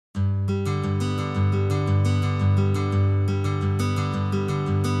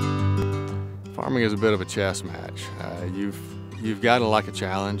Farming is a bit of a chess match. You've got to like a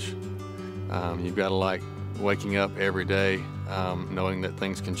challenge. You've got to like waking up every day knowing that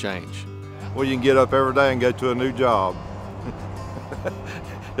things can change. Well, you can get up every day and go to a new job.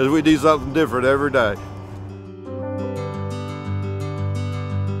 Because we do something different every day.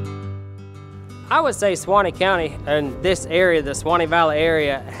 I would say Suwannee County and this area, the Suwannee Valley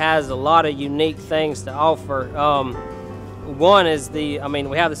area, has a lot of unique things to offer. One is we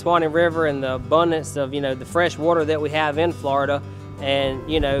have the Suwannee River and the abundance of, the fresh water that we have in Florida, and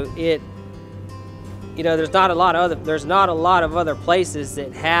there's not a lot of other places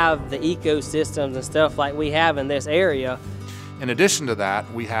that have the ecosystems and stuff like we have in this area. In addition to that,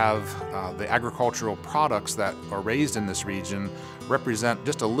 we have the agricultural products that are raised in this region represent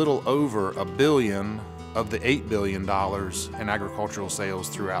just a little over $1 billion of the $8 billion in agricultural sales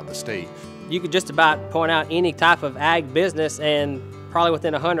throughout the state. You could just about point out any type of ag business, and probably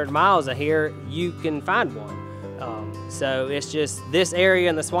within 100 miles of here, you can find one. So it's just this area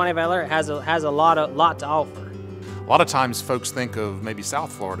in the Suwannee Valley has a lot to offer. A lot of times folks think of maybe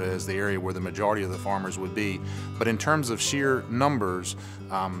South Florida as the area where the majority of the farmers would be, but in terms of sheer numbers,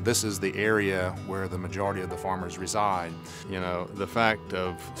 this is the area where the majority of the farmers reside. The fact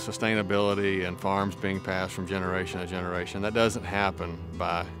of sustainability and farms being passed from generation to generation, that doesn't happen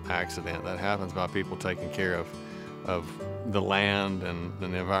by accident. That happens by people taking care of the land and the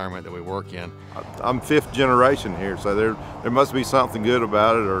environment that we work in. I'm 5th generation here, so there must be something good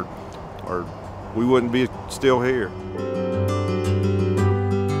about it, or we wouldn't be still here.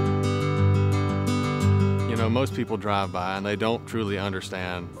 Most people drive by and they don't truly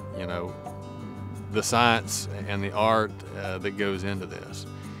understand, the science and the art that goes into this.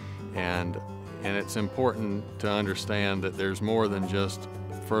 And it's important to understand that there's more than just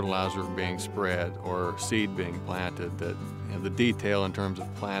fertilizer being spread or seed being planted, that the detail in terms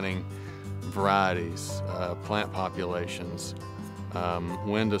of planting varieties, plant populations,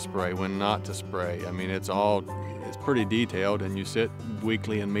 when to spray, when not to spray. It's pretty detailed, and you sit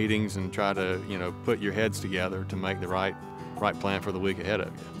weekly in meetings and try to, put your heads together to make the right plan for the week ahead of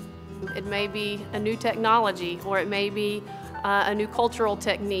you. It may be a new technology, or it may be a new cultural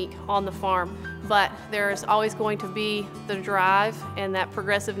technique on the farm, but there's always going to be the drive and that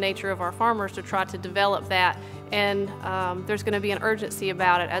progressive nature of our farmers to try to develop that, and there's going to be an urgency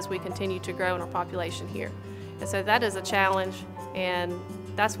about it as we continue to grow in our population here. And so that is a challenge, and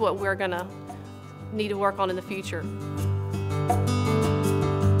that's what we're going to need to work on in the future.